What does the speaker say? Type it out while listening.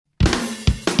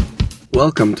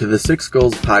Welcome to the Six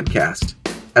Goals Podcast,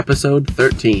 Episode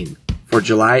 13, for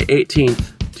July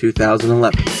 18th,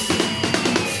 2011.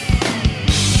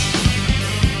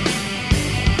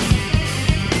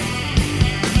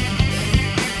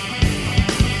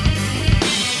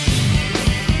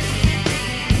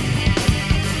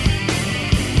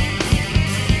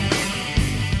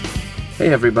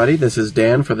 Hey everybody, this is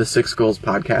Dan for the Six Goals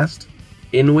Podcast,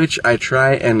 in which I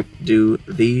try and do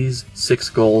these 6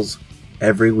 goals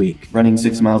every week. Running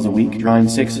 6 miles a week, drawing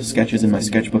 6 sketches in my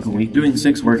sketchbook a week, doing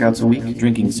 6 workouts a week,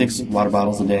 drinking 6 water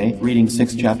bottles a day, reading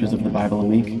 6 chapters of the Bible a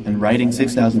week, and writing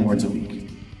 6,000 words a week.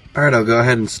 Alright, I'll go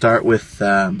ahead and start with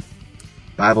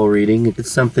Bible reading.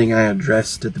 It's something I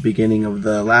addressed at the beginning of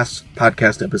the last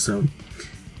podcast episode,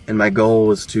 and my goal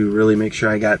was to really make sure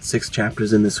I got 6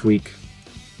 chapters in this week.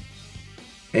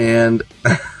 And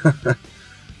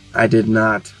I did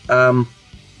not. I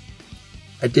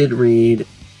did read,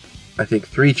 I think,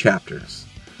 3 chapters.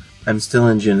 I'm still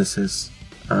in Genesis.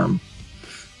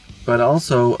 But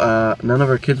also, none of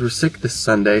our kids were sick this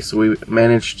Sunday, so we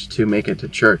managed to make it to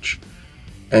church.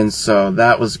 And so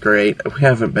that was great. We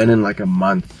haven't been in like a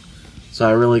month, so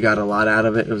I really got a lot out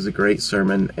of it. It was a great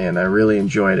sermon, and I really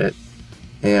enjoyed it.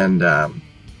 And,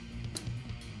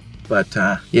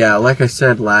 yeah, like I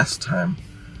said last time,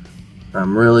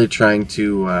 I'm really trying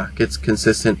to get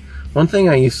consistent. One thing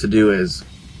I used to do is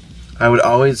I would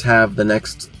always have the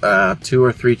next 2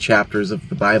 or 3 chapters of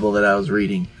the Bible that I was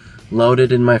reading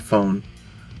loaded in my phone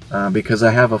because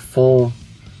I have a full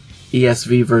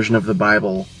ESV version of the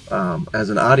Bible as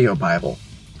an audio Bible,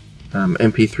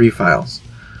 MP3 files.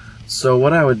 So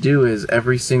what I would do is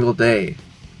every single day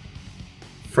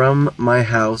from my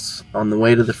house on the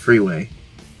way to the freeway,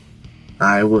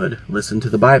 I would listen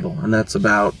to the Bible, and that's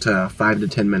about 5 to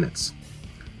 10 minutes.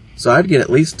 So I'd get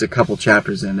at least a couple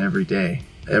chapters in every day,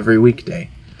 every weekday.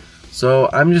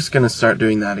 So I'm just going to start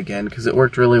doing that again, because it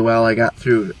worked really well. I got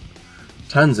through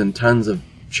tons and tons of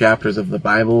chapters of the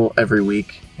Bible every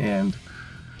week, and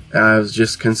I was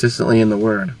just consistently in the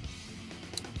Word.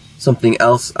 Something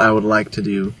else I would like to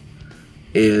do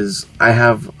is I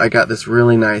got this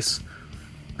really nice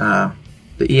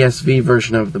the ESV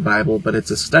version of the Bible, but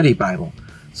it's a study Bible.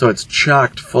 So it's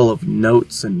chocked full of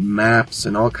notes and maps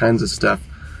and all kinds of stuff.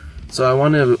 So I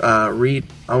want to I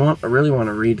really want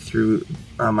to read through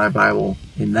my Bible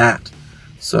in that.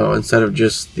 So instead of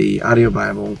just the audio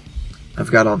Bible,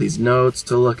 I've got all these notes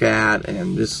to look at,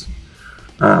 and just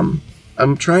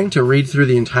I'm trying to read through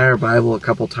the entire Bible a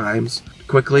couple times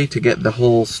quickly to get the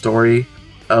whole story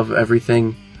of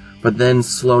everything, but then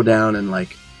slow down and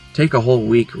take a whole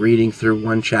week reading through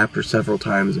one chapter several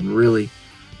times and really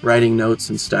writing notes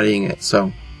and studying it.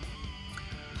 So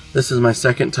this is my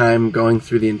second time going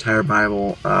through the entire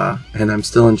Bible, and I'm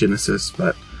still in Genesis,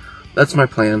 but that's my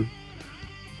plan.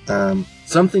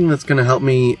 Something that's going to help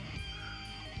me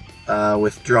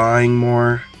with drawing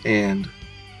more and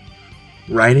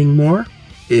writing more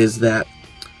is that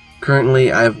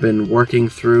currently I've been working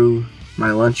through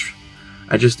my lunch.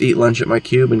 I just eat lunch at my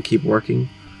cube and keep working.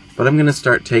 But I'm going to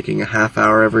start taking a half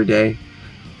hour every day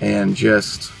and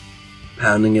just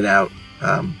pounding it out.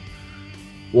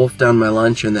 Wolf down my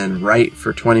lunch and then write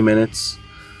for 20 minutes.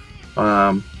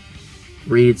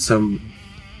 Read some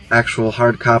actual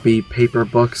hard copy paper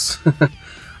books.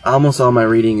 Almost all my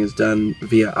reading is done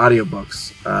via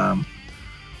audiobooks.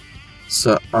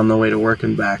 So on the way to work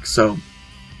and back.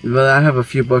 But I have a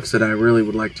few books that I really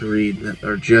would like to read that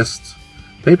are just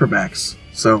paperbacks.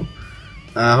 So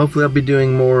hopefully I'll be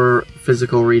doing more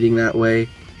physical reading that way,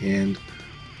 and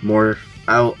more,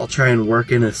 I'll try and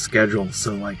work in a schedule,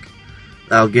 so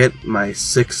I'll get my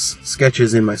 6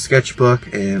 sketches in my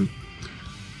sketchbook, and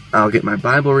I'll get my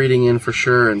Bible reading in for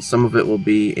sure, and some of it will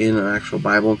be in an actual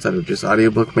Bible instead of just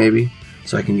audiobook maybe,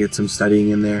 so I can get some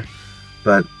studying in there.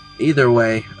 But either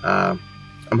way, I'm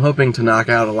hoping to knock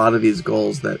out a lot of these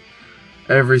goals that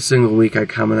every single week I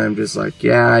come and I'm just like,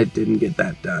 yeah, I didn't get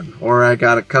that done. Or I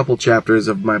got a couple chapters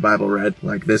of my Bible read,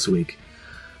 like this week.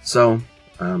 So,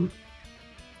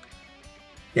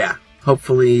 yeah,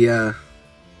 hopefully I'll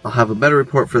have a better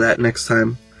report for that next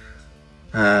time.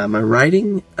 My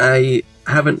writing, I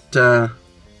haven't gotten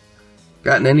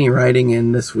any writing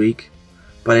in this week,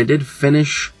 but I did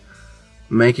finish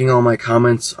making all my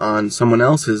comments on someone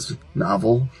else's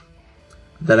novel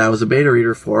that I was a beta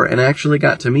reader for, and I actually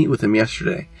got to meet with him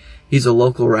yesterday. He's a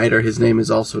local writer. His name is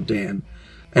also Dan.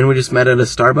 And we just met at a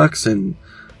Starbucks and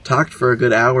talked for a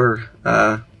good hour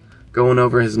going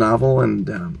over his novel, and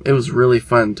it was really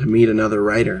fun to meet another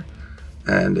writer.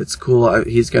 And it's cool.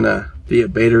 He's going to be a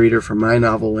beta reader for my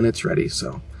novel when it's ready.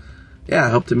 So, yeah, I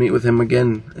hope to meet with him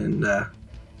again. And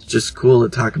it's just cool to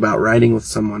talk about writing with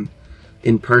someone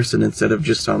in person instead of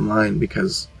just online,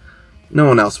 because no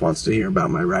one else wants to hear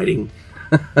about my writing.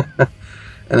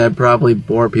 And I probably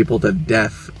bore people to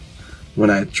death when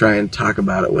I try and talk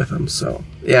about it with them. So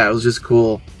yeah, it was just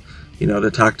cool,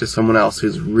 to talk to someone else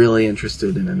who's really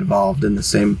interested and involved in the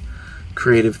same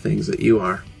creative things that you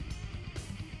are.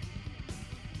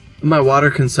 My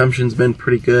water consumption's been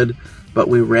pretty good, but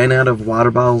we ran out of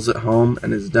water bottles at home,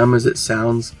 and as dumb as it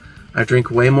sounds, I drink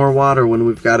way more water when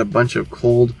we've got a bunch of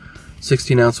cold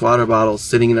 16-ounce water bottles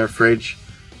sitting in our fridge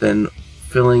than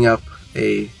filling up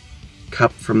a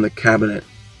cup from the cabinet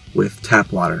with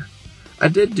tap water. I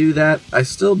did do that. I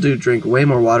still do drink way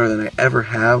more water than I ever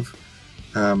have,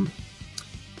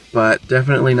 but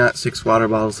definitely not 6 water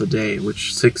bottles a day,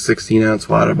 which 6 16-ounce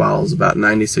water bottles, about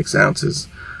 96 ounces,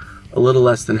 a little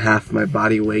less than half my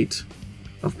body weight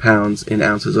of pounds in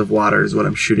ounces of water is what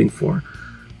I'm shooting for.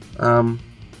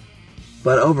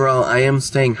 But overall, I am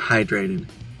staying hydrated,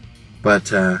 but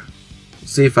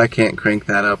see if I can't crank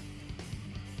that up.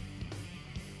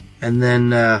 And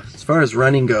then, as far as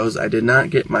running goes, I did not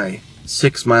get my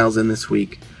 6 miles in this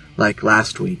week, like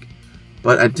last week.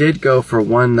 But I did go for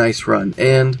one nice run,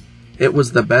 and it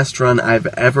was the best run I've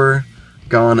ever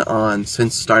gone on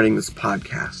since starting this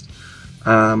podcast.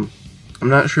 I'm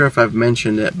not sure if I've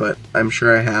mentioned it, but I'm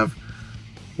sure I have.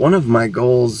 One of my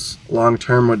goals long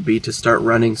term would be to start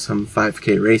running some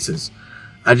 5K races.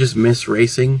 I just miss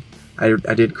racing.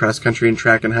 I did cross country and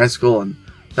track in high school, and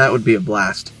that would be a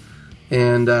blast.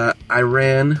 And I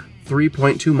ran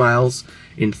 3.2 miles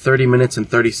in 30 minutes and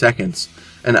 30 seconds.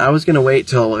 And I was going to wait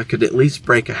till I could at least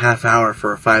break a half hour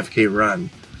for a 5K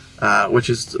run, which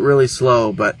is really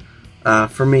slow, but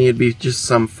for me it'd be just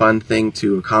some fun thing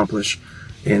to accomplish.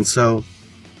 And so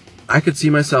I could see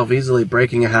myself easily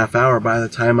breaking a half hour by the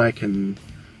time I can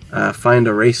find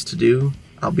a race to do.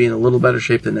 I'll be in a little better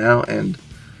shape than now, and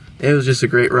it was just a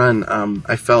great run.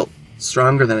 I felt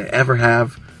stronger than I ever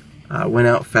have, went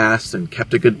out fast and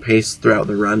kept a good pace throughout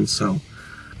the run, so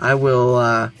I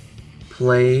will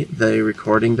play the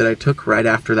recording that I took right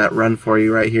after that run for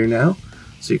you right here now,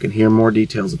 so you can hear more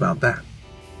details about that.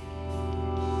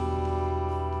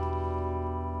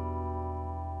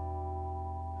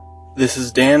 This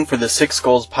is Dan for the Six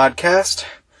Goals Podcast,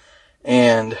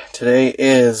 and today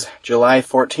is July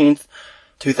 14th,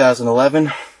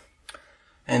 2011,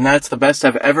 and that's the best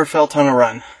I've ever felt on a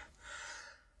run.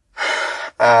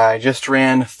 I just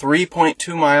ran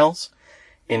 3.2 miles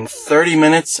in 30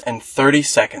 minutes and 30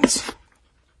 seconds.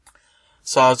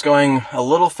 So I was going a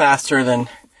little faster than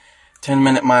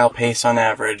 10-minute mile pace on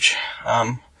average.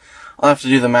 I'll have to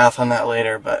do the math on that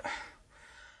later, but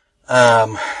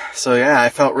so yeah, I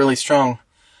felt really strong.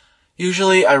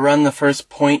 Usually I run the first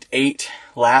 0.8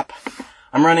 lap.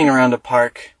 I'm running around a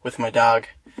park with my dog,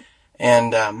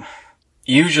 and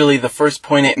usually the first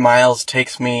 0.8 miles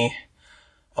takes me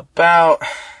about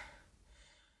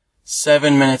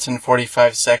 7 minutes and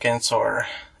 45 seconds or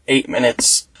 8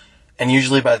 minutes. And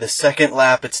usually by the second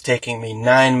lap, it's taking me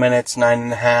 9 minutes,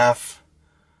 9.5.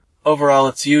 Overall,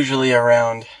 it's usually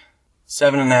around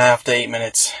 7.5 to 8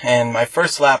 minutes. And my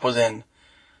first lap was in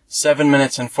 7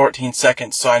 minutes and 14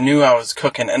 seconds. So I knew I was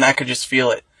cooking, and I could just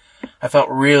feel it. I felt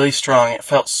really strong. It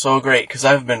felt so great because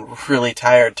I've been really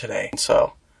tired today.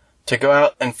 So to go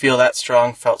out and feel that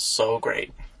strong felt so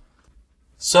great.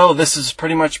 So this has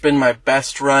pretty much been my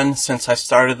best run since I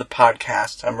started the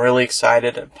podcast. I'm really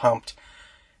excited and pumped.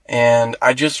 And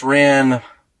I just ran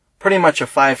pretty much a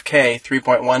 5K.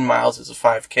 3.1 miles is a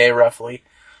 5K roughly.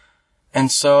 And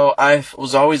so I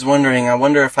was always wondering, I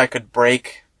wonder if I could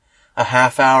break a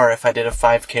half hour if I did a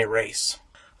 5K race.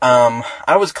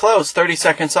 I was close, 30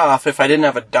 seconds off, if I didn't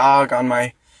have a dog on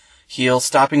my heels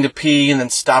stopping to pee and then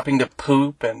stopping to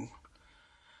poop, and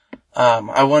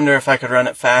I wonder if I could run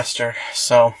it faster.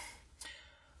 So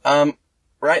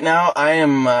right now I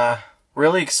am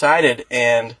really excited,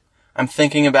 and I'm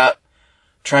thinking about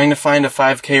trying to find a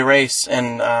 5K race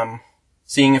and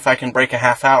seeing if I can break a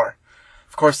half hour.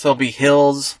 Of course, there'll be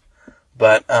hills,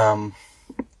 but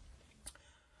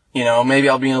maybe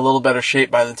I'll be in a little better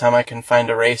shape by the time I can find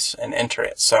a race and enter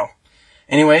it. So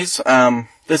anyways,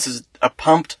 this is a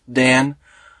pumped Dan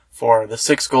for the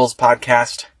Six Goals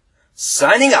Podcast,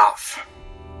 signing off.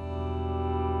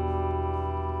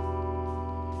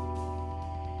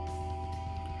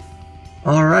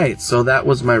 Alright, so that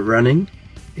was my running,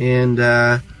 and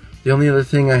the only other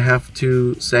thing I have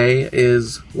to say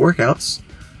is workouts.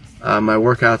 My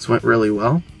workouts went really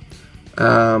well.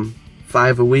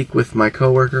 5 a week with my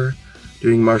coworker,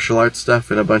 doing martial arts stuff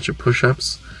and a bunch of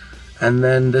push-ups. And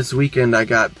then this weekend I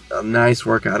got a nice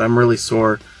workout. I'm really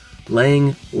sore,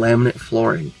 laying laminate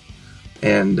flooring.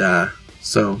 And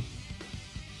so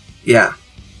yeah,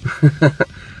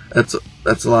 that's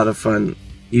a lot of fun.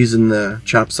 Using the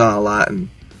chop saw a lot and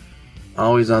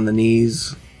always on the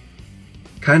knees.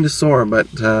 Kind of sore, but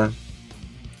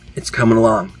it's coming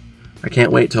along. I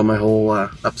can't wait till my whole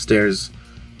upstairs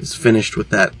is finished with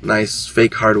that nice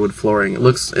fake hardwood flooring. It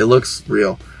looks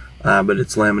real, but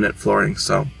it's laminate flooring.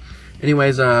 So,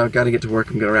 anyways, got to get to work.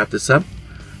 I'm gonna wrap this up.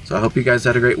 So I hope you guys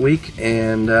had a great week,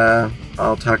 and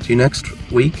I'll talk to you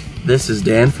next week. This is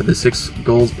Dan for the 6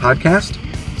 Goals Podcast,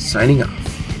 signing off.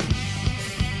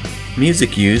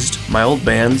 Music used: my old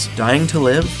bands Dying to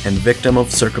Live and Victim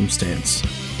of Circumstance.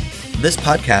 This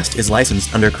podcast is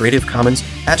licensed under Creative Commons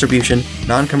Attribution,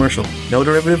 Non-Commercial, No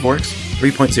Derivative Works,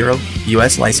 3.0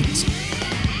 U.S. license.